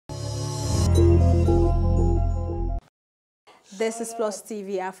This is Plus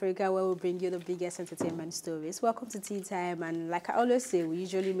TV Africa, where we bring you the biggest entertainment stories. Welcome to Tea Time, and like I always say, we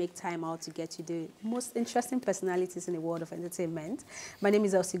usually make time out to get you the most interesting personalities in the world of entertainment. My name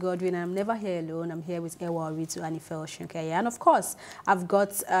is Elsie Godwin, and I'm never here alone. I'm here with Ewa Ritu and Ife Oshunkeye. And of course, I've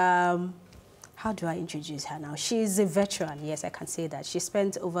got, how do I introduce her now? She's a veteran, yes, I can say that. She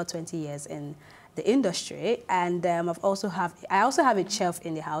spent over 20 years in the industry, and I also have a chef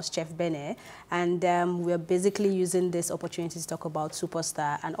in the house, Chef Bene, and we're basically using this opportunity to talk about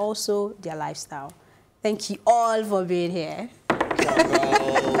Superstar and also their lifestyle. Thank you all for being here.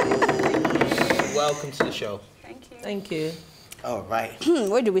 Welcome to the show. Thank you. Thank you. All right.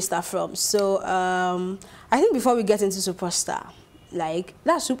 Where do we start from? So I think before we get into Superstar, like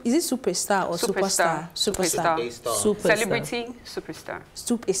is it Superstar or Superstar? Superstar. Celebrity Superstar.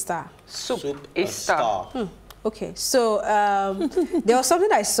 Superstar. Superstar. Okay, so there was something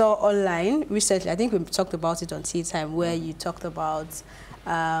I saw online recently. I think we talked about it on Tea Time, where you talked about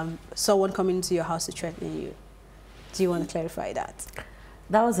someone coming into your house to threaten you. Do you want to clarify that?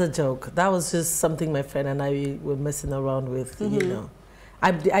 That was a joke. That was just something my friend and I were messing around with, you know.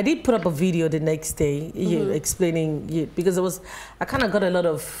 I did put up a video the next day, explaining, because I kind of got a lot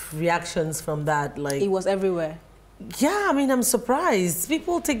of reactions from that. Like, it was everywhere. Yeah, I mean, I'm surprised.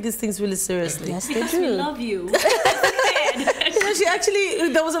 People take these things really seriously. Yes, they because do. we love you. She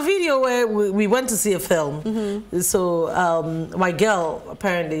actually, there was a video where we went to see a film. So my girl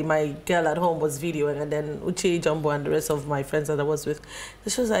at home was videoing, and then Uche, Jumbo, and the rest of my friends that I was with,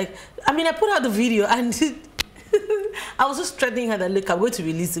 she was like, I mean, I put out the video, and I was just threatening her that, look, I'm going to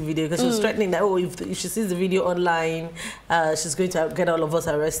release the video, because she was threatening that, oh, if she sees the video online, she's going to get all of us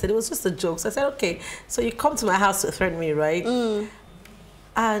arrested. It was just a joke. So I said, okay, so you come to my house to threaten me, right?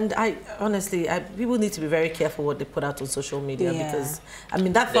 And honestly, people need to be very careful what they put out on social media, because, I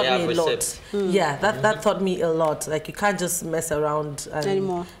mean, that taught me a lot. Yeah, that taught me a lot. Like, you can't just mess around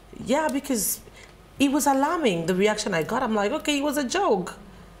anymore. Yeah, because it was alarming, the reaction I got. I'm like, okay, it was a joke.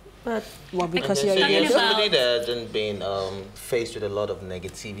 But because you're somebody that hasn't been faced with a lot of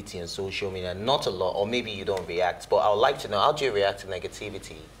negativity on social media, not a lot, or maybe you don't react, but I would like to know, how do you react to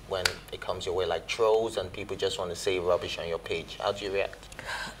negativity when it comes your way, like trolls and people just want to say rubbish on your page? How do you react?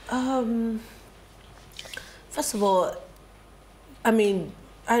 First of all, I mean,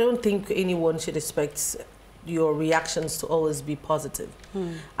 I don't think anyone should expect your reactions to always be positive.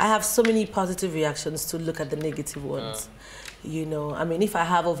 I have so many positive reactions to look at the negative ones. You know, I mean, if I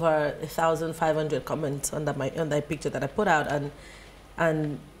have over 1,500 comments under that picture that I put out,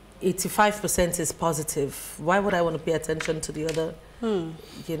 and 85% is positive, why would I want to pay attention to the other?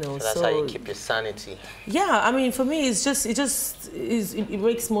 You know, so that's how you keep your sanity. Yeah, I mean, for me, it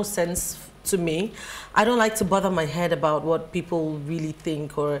makes more sense to me. I don't like to bother my head about what people really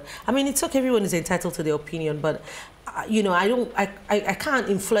think, or, I mean, it's okay, everyone is entitled to their opinion, but you know, I can't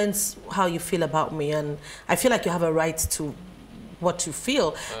influence how you feel about me, and I feel like you have a right to what you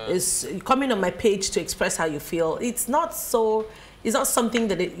feel. Is coming on my page to express how you feel. It's not something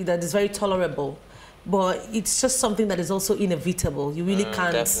that is very tolerable, but it's just something that is also inevitable. You really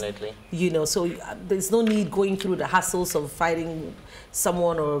can't, definitely. You know, so there's no need going through the hassles of fighting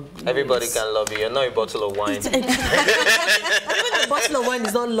someone, or everybody can love you. You're not a bottle of wine. Even a bottle of wine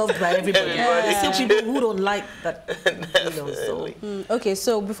is not loved by everybody. There's still people who don't like that. You know, so. Okay,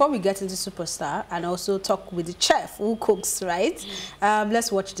 so before we get into Superstar and also talk with the chef who cooks, right?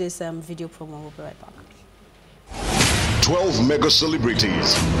 Let's watch this video promo. We'll be right back. 12 mega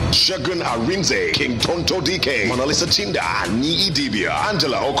celebrities: Shagun Arinze, King Tonto DK, Mona Lisa Chinda, Nii Dibia,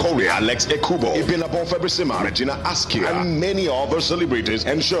 Angela Okorie, Alex Ekubo, Ibinabo Febrisima, Regina Askia, and many other celebrities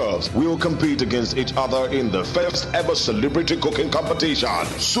and chefs will compete against each other in the first ever celebrity cooking competition,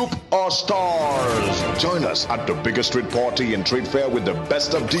 Soup or Stars. Join us at the biggest street party and trade fair with the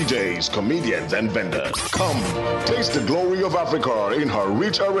best of DJs, comedians, and vendors. Come, taste the glory of Africa in her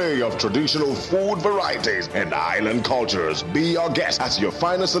rich array of traditional food varieties and island culture. Be our guest as your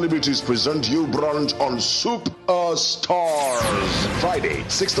finest celebrities present you brunch on Soup Stars. Friday,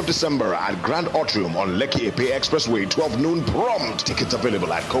 6th of December at Grand Atrium on Lekki Epe Expressway, 12 noon prompt. Tickets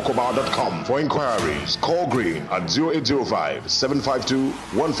available at cocobar.com. For inquiries, call Green at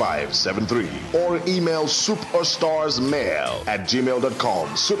 0805-752-1573 or email superstarsmail@gmail.com.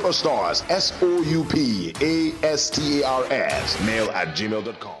 Superstars, SOUPASTARS,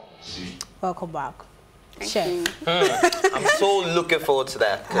 mail@gmail.com. Welcome back. Chef. I'm so looking forward to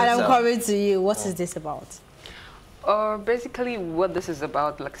that. And I'm coming to you. What is this about? Basically, what this is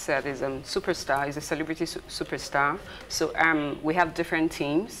about, like I said, is Superstar is a celebrity superstar. So we have different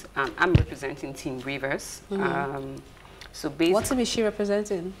teams. I'm representing Team Rivers. So basically, what team is she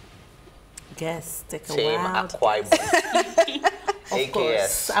representing? Guess, take a Team wild Akwa Ibom. Of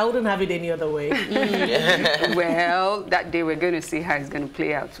course, I wouldn't have it any other way. Well, that day we're going to see how it's going to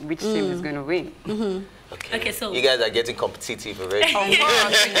play out, which team is going to win. Okay, so you guys are getting competitive already. Of course,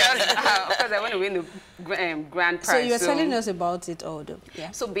 because I want to win the grand prize. So you're telling us about it all, though.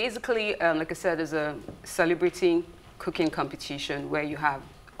 Yeah. So basically, like I said, there's a celebrity cooking competition where you have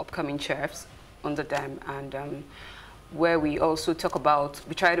upcoming chefs under them, and where we also talk about,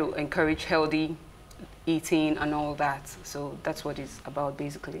 we try to encourage healthy eating and all that. So that's what it's about,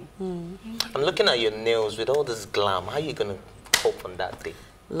 basically. I'm looking at your nails with all this glam. How are you going to cope on that day?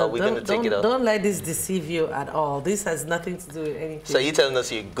 Are we going to take it up? Don't let this deceive you at all. This has nothing to do with anything. So you're telling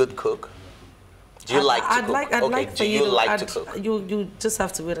us you're a good cook? Do you like to cook? I'd like do you like to cook? You just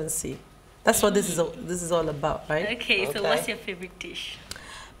have to wait and see. That's what this is all about, right? Okay, so what's your favorite dish?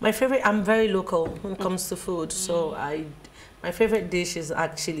 My favorite, I'm very local when it comes to food. So my favorite dish is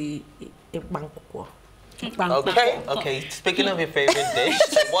actually ekpankukwo. Okay. Speaking of your favorite dish,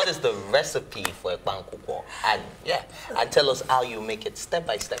 so what is the recipe for ekpankukwo? And tell us how you make it step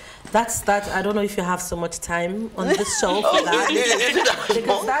by step. That's that. I don't know if you have so much time on this show for that,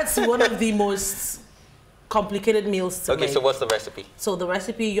 because that's one of the most complicated meals to make. Okay, so what's the recipe? So the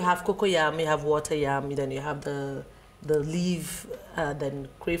recipe, you have cocoa yam, you have water yam, then you have the leaf, then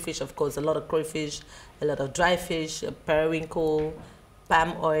crayfish, of course, a lot of crayfish, a lot of dry fish, periwinkle,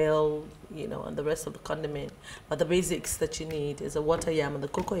 palm oil, and the rest of the condiment. But the basics that you need is a water yam and the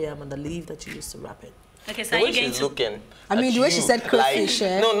cocoa yam and the leaf that you use to wrap it. Okay, so the are way you going she's to... looking. I mean, the way she said crayfish.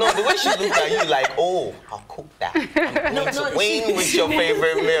 Like, no, the way she looked at you like, oh, I'll cook that. I'm going to win with your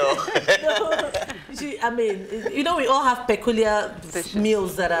favorite meal. I mean, we all have peculiar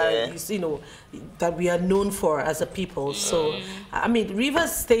meals that are, that we are known for as a people. So, I mean,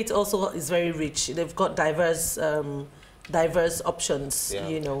 Rivers State also is very rich. They've got diverse options,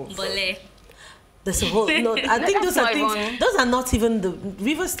 Bole. There's a whole, I think those are things, those are not even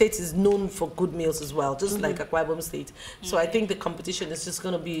River State is known for good meals as well, just like Akwa Ibom State. So I think the competition is just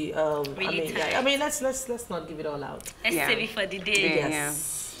going to be, really let's not give it all out. Let's save it for the day.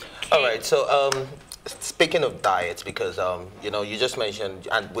 Yes. Okay. All right, so speaking of diets, because, you just mentioned,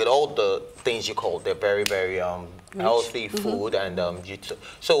 and with all the things you call, they're very, very healthy food, and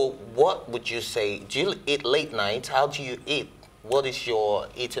so what would you say, do you eat late nights? How do you eat? What is your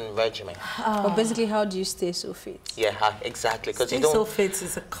eating regimen? But basically, how do you stay so fit? Yeah, exactly. Because staying so fit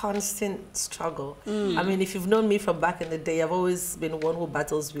is a constant struggle. I mean, if you've known me from back in the day, I've always been one who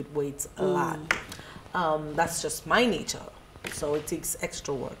battles with weight a lot. That's just my nature. So it takes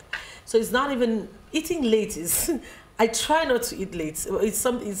extra work. So it's not even eating late is. I try not to eat late. It's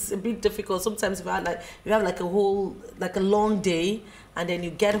a bit difficult. Sometimes if you have a long day, and then you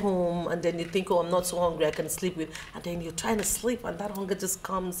get home, and then you think, oh, I'm not so hungry, I can sleep with, and then you're trying to sleep, and that hunger just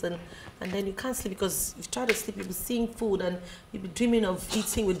comes, and then you can't sleep because you try to sleep, you'll be seeing food, and you'll be dreaming of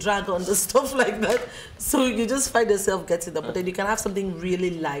eating with dragons and stuff like that. So you just find yourself getting up, but then you can have something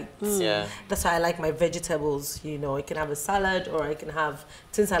really light. Yeah. That's why I like my vegetables. I can have a salad, or I can have,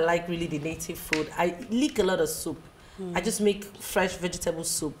 since I like really the native food, I lick a lot of soup. I just make fresh vegetable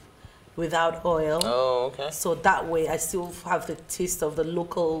soup without oil. Oh, okay. So that way I still have the taste of the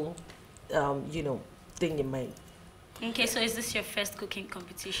local, thing in my... Okay, so is this your first cooking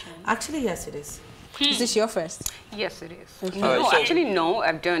competition? Actually, yes, it is. Is this your first? Yes, it is. Okay. No,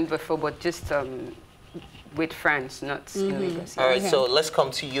 I've done it before, but just with friends, not in Lagos. All right, so let's come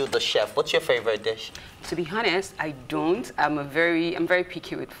to you, the chef. What's your favorite dish? To be honest, I don't. I'm very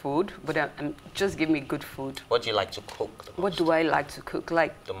picky with food, but just give me good food. What do you like to cook the most? What do I like to cook?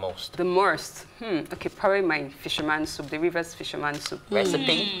 Like the most? The most. Okay, probably my fisherman soup, the Rivers fisherman soup.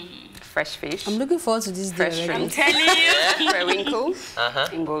 Recipe? Fresh fish. I'm looking forward to this fresh day. I'm telling you. Periwinkle,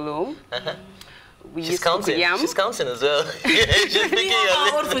 ingolo. She's counting. She's counting as well. She's picking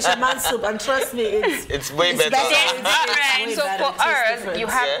our own fisherman soup, and trust me, it's way better. So for us, you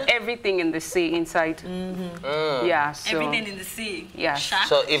have everything in the sea inside. Yeah. So everything in the sea. Yeah. Shark.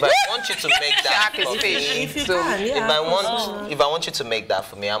 So if I want you to make that for me, if I want you to make that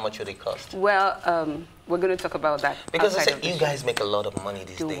for me, how much would it cost? Well, we're going to talk about that. Because I said you guys make a lot of money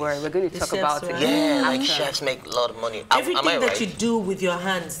these days. Don't worry, we're going to talk about it. Yeah, like chefs make a lot of money. Everything that you do with your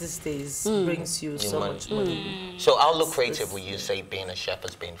hands these days brings you so much money. So how lucrative would you say being a chef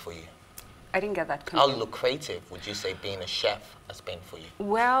has been for you? I didn't get that. How lucrative would you say being a chef has been for you?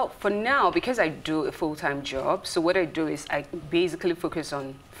 Well, for now, because I do a full-time job, so what I do is I basically focus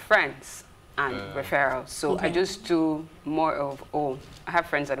on friends and referrals. So I just do more of, I have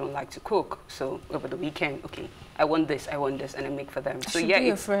friends that don't like to cook. So over the weekend, okay, I want this, and I make for them. So yeah, be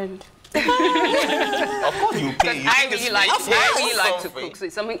a friend. Of course you pay. I really like to cook. So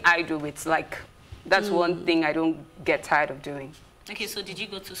it's something I do. It's like, that's one thing I don't get tired of doing. Okay, so did you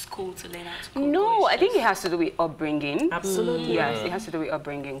go to school to learn how to cook? No, I think it has to do with upbringing. Absolutely. Yes, it has to do with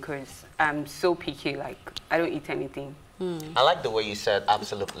upbringing because I'm so picky, like, I don't eat anything. I like the way you said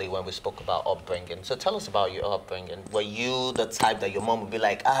absolutely when we spoke about upbringing. So tell us about your upbringing. Were you the type that your mom would be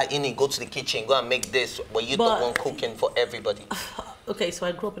like, Ini, go to the kitchen, go and make this? Were you the one cooking for everybody? Okay, so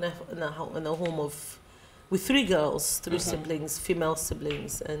I grew up in a home with 3 girls, 3 siblings, female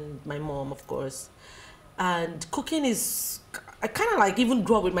siblings, and my mom, of course. And cooking is, I kind of like even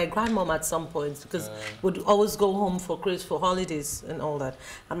grew up with my grandmom at some points because we'd always go home for holidays and all that.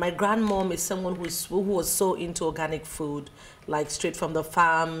 And my grandmom is someone who was so into organic food, like straight from the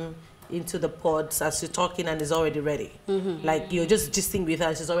farm into the pots as you're talking and is already ready. Like you're just gisting with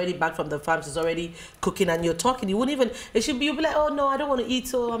her, she's already back from the farm, she's already cooking and you're talking. You wouldn't even, you'll be like, oh no, I don't want to eat,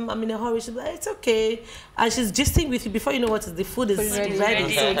 so I'm in a hurry. She'll be like, it's okay. And she's gisting with you before you know what, the food is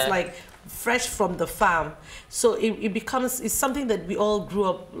ready. So it's like fresh from the farm. So it becomes, it's something that we all grew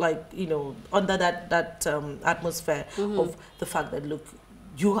up like, you know, under that atmosphere of the fact that, look,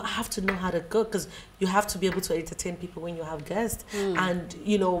 you have to know how to cook because you have to be able to entertain people when you have guests. And,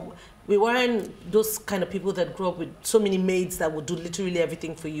 you know, we weren't those kind of people that grew up with so many maids that would do literally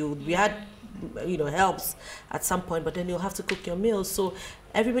everything for you. We had, you know, helps at some point, but then you'll have to cook your meals. So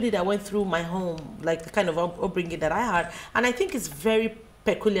everybody that went through my home, like the kind of upbringing that I had, and I think it's very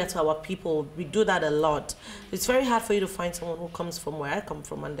peculiar to our people. We do that a lot. It's very hard for you to find someone who comes from where I come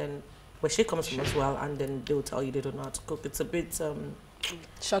from and then where she comes from as well, and then they'll tell you they don't know how to cook. It's a bit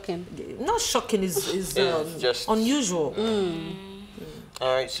shocking. Not shocking, is just unusual.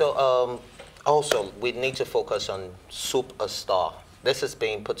 All right, so also we need to focus on Soup a Star. This is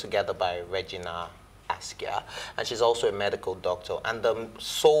being put together by Regina Askia, and she's also a medical doctor. And the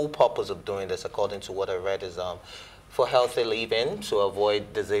sole purpose of doing this, according to what I read, is for healthy living, to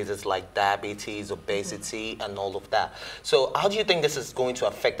avoid diseases like diabetes, obesity, and all of that. So how do you think this is going to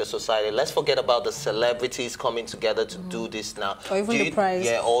affect the society? Let's forget about the celebrities coming together to do this now. Or even the prize.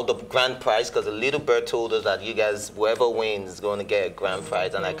 Yeah, or the grand prize, because the little bird told us that you guys, whoever wins is going to get a grand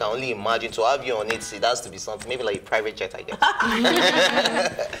prize. And I can only imagine to have you on it, it has to be something, maybe like a private jet, I guess.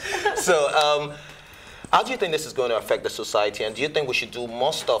 So, how do you think this is going to affect the society, and do you think we should do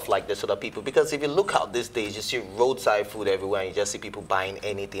more stuff like this to the people? Because if you look out these days, you see roadside food everywhere, and you just see people buying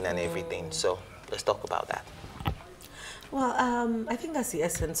anything and everything. So let's talk about that. Well, I think that's the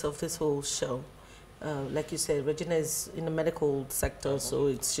essence of this whole show. Like you said, Regina is in the medical sector, so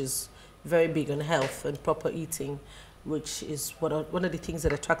it's just very big on health and proper eating, which is one of the things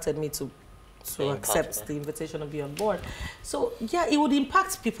that attracted me to accept the invitation of be on board. So yeah, it would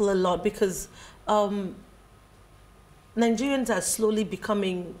impact people a lot because Nigerians are slowly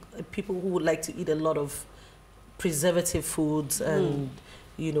becoming people who would like to eat a lot of preservative foods and,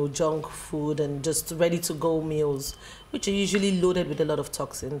 you know, junk food and just ready to go meals, which are usually loaded with a lot of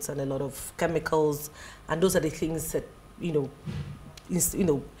toxins and a lot of chemicals. And those are the things that, you know,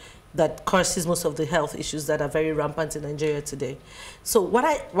 that causes most of the health issues that are very rampant in Nigeria today. So what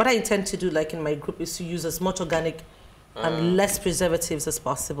I intend to do, like in my group, is to use as much organic and less preservatives as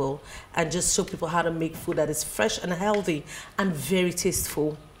possible, and just show people how to make food that is fresh and healthy and very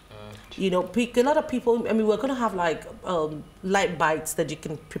tasteful. You know, a lot of people, I mean, we're going to have like light bites that you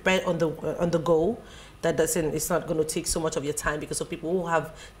can prepare on the go. That doesn't, it's not going to take so much of your time, because of people who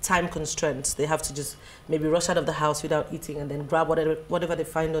have time constraints. They have to just maybe rush out of the house without eating and then grab whatever they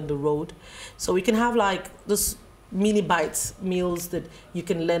find on the road. So we can have like this mini bites meals that you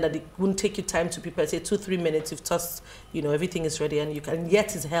can learn that it wouldn't take you time to prepare. Say 2-3 minutes, you've tossed, you know, everything is ready, and you can,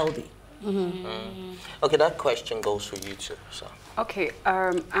 yet it's healthy. Okay, that question goes for you too. So. Okay,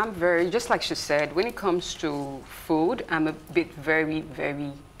 I'm very, just like she said, when it comes to food, I'm a bit very,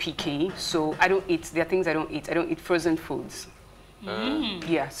 very picky. So I don't eat, there are things I don't eat. I don't eat frozen foods.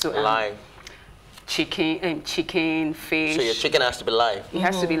 Yeah, so Live. Chicken, fish. So your chicken has to be live. It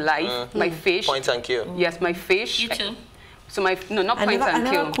has to be live. My fish. Point and kill. Yes, my fish. You too? So my, no, not point and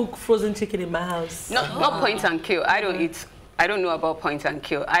kill. I never cook frozen chicken in my house. Not point and kill. I don't eat. I don't know about point and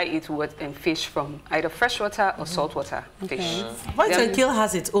kill. I eat fish from either freshwater or saltwater fish. Point and kill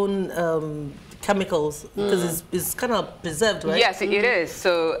has its own chemicals because it's kind of preserved, right? Yes, it is.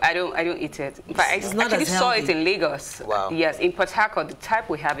 So I don't eat it. In fact, I actually saw it in Lagos. Wow. Yes, in Port Harcourt, the type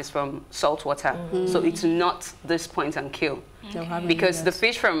we have is from saltwater. So it's not this point and kill. Because the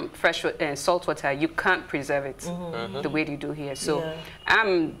fish from fresh and saltwater, you can't preserve it the way they do here. So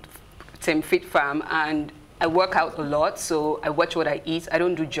I'm Team Fit Farm, and I work out a lot, so I watch what I eat. I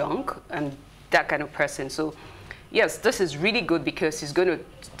don't do junk. I'm that kind of person. So yes, this is really good because it's going to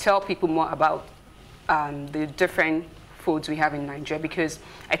tell people more about the different foods we have in Nigeria, because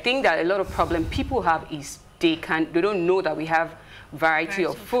I think that a lot of problem people have is they don't know that we have variety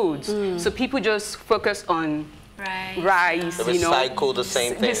of foods. So people just focus on rice, they recycle the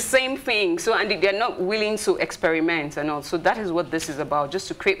same thing. The same thing. So, and they're not willing to experiment and all. So that is what this is about, just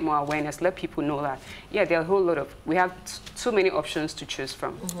to create more awareness, let people know that, yeah, there are a whole lot of, we have so many options to choose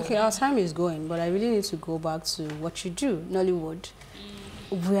from. Okay, our time is going, but I really need to go back to what you do, Nollywood.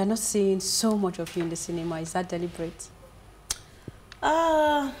 We are not seeing so much of you in the cinema. Is that deliberate?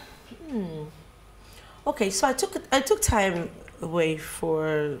 Okay, so I took time away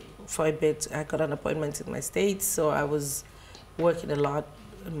for a bit. I got an appointment in my states, so I was working a lot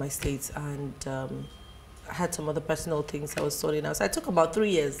in my states, and I had some other personal things I was sorting out. So I took about 3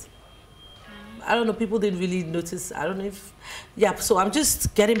 years. I don't know, people didn't really notice. I don't know if, yeah, so I'm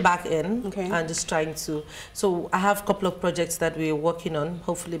just getting back in and just trying to. So I have a couple of projects that we're working on.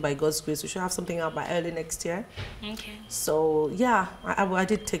 Hopefully, by God's grace, we should have something out by early next year. Okay. So yeah, I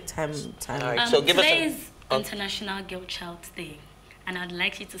did take time. All right, so give us today is International Girl Child Day, and I'd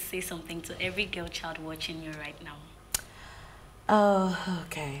like you to say something to every girl child watching you right now.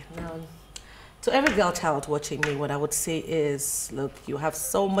 Okay. Now, to every girl child watching me, what I would say is, look, you have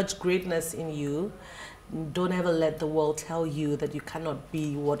so much greatness in you. Don't ever let the world tell you that you cannot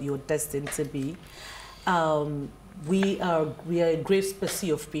be what you're destined to be. We are a great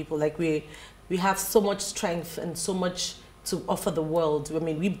species of people. Like we have so much strength and so much to offer the world. I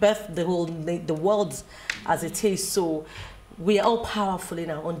mean, we birthed the world as it is. So we are all powerful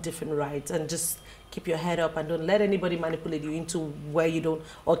in our own different rights, and just keep your head up and don't let anybody manipulate you into where you don't,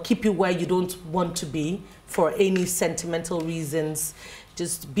 or keep you where you don't want to be for any sentimental reasons.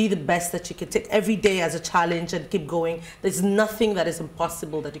 Just be the best that you can. Take every day as a challenge and keep going. There's nothing that is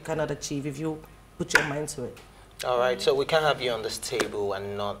impossible that you cannot achieve if you put your mind to it. All right, so we can't have you on this table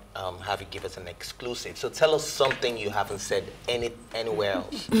and not have you give us an exclusive. So tell us something you haven't said anywhere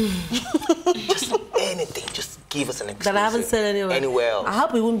else. Just anything. Just give us an exclusive. That I haven't said anywhere else. I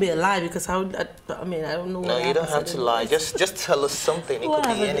hope it wouldn't be a lie, because I mean, I don't know. No, you don't have to lie. Just tell us something. It could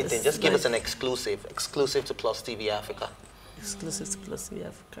be anything. Just give us an exclusive. Exclusive to Plus TV Africa. Exclusive to Plus TV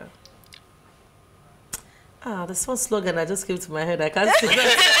Africa. Ah, there's one slogan I just came to my head. I can't see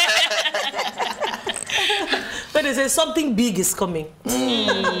that. But it says something big is coming.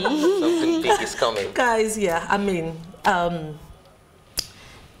 Something big is coming. Guys, yeah, I mean,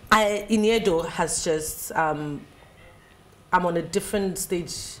 Iniedo has just, I'm on a different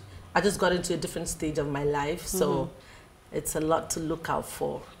stage. I just got into a different stage of my life, so it's a lot to look out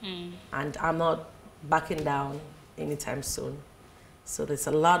for. And I'm not backing down anytime soon. So there's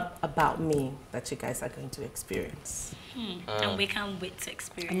a lot about me that you guys are going to experience. And we can't wait to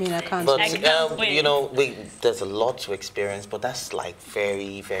experience. I mean, I can't. But you know, there's a lot to experience, but that's like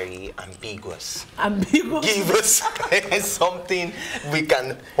very, very ambiguous. Ambiguous. Give us something we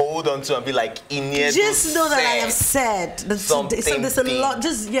can hold on to and be like, Iniedo just know that I have said. So there's a lot.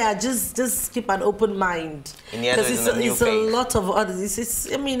 Just keep an open mind. Because it's a lot of others.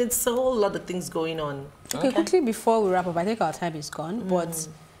 I mean, it's a whole lot of things going on. Okay, quickly before we wrap up, I think our time is gone, but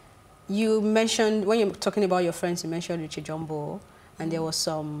you mentioned, when you're talking about your friends, you mentioned Richie Jumbo, and there was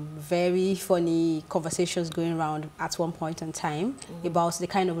some very funny conversations going around at one point in time about the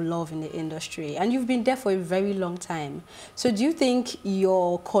kind of love in the industry. And you've been there for a very long time. So do you think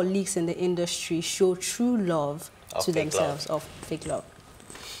your colleagues in the industry show true love to themselves of fake love?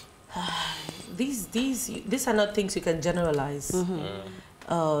 These are not things you can generalize.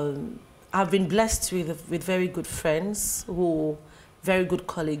 I've been blessed with very good friends, very good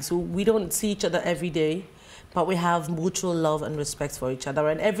colleagues who we don't see each other every day, but we have mutual love and respect for each other.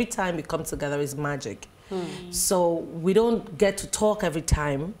 And every time we come together is magic. So we don't get to talk every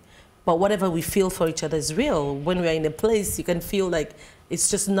time, but whatever we feel for each other is real. When we're in a place, you can feel like it's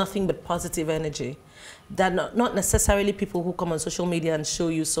just nothing but positive energy. That not necessarily people who come on social media and show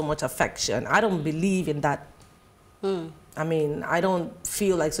you so much affection. I don't believe in that. I mean, I don't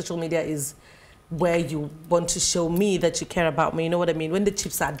feel like social media is where you want to show me that you care about me. You know what I mean? When the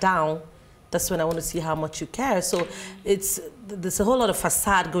chips are down, that's when I want to see how much you care. So there's a whole lot of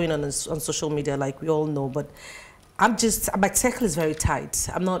facade going on social media, like we all know. But my circle is very tight.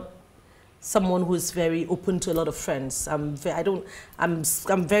 I'm not someone who's very open to a lot of friends. I'm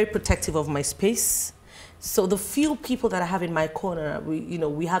very protective of my space. So the few people that I have in my corner,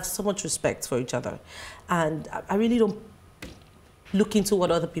 we have so much respect for each other. And I really don't look into what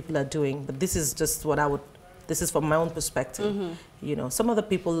other people are doing, but this is just this is from my own perspective. Some other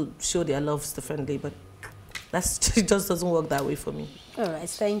people show their loves differently, but It just doesn't work that way for me. All right,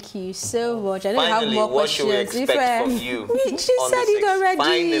 thank you so much. I don't Finally, have more what should we questions. expect from you? She on said the it 6th?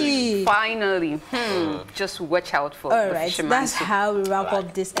 already. Finally, just watch out for All the right, fisherman that's soup. how we wrap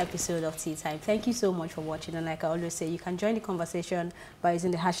up this episode of Tea Time. Thank you so much for watching. And like I always say, you can join the conversation by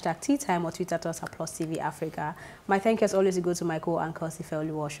using the hashtag Tea Time or Twitter to us at +TV Africa. My thank you as always go to my co-anchors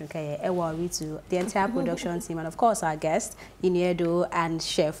Ifeolu Washunke, Ewa Ritu, the entire production team, and of course our guest Iniedo and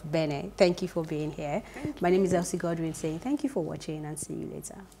Chef Bene. Thank you for being here. My name is Elsie Godwin saying thank you for watching and see you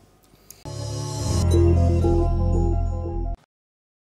later.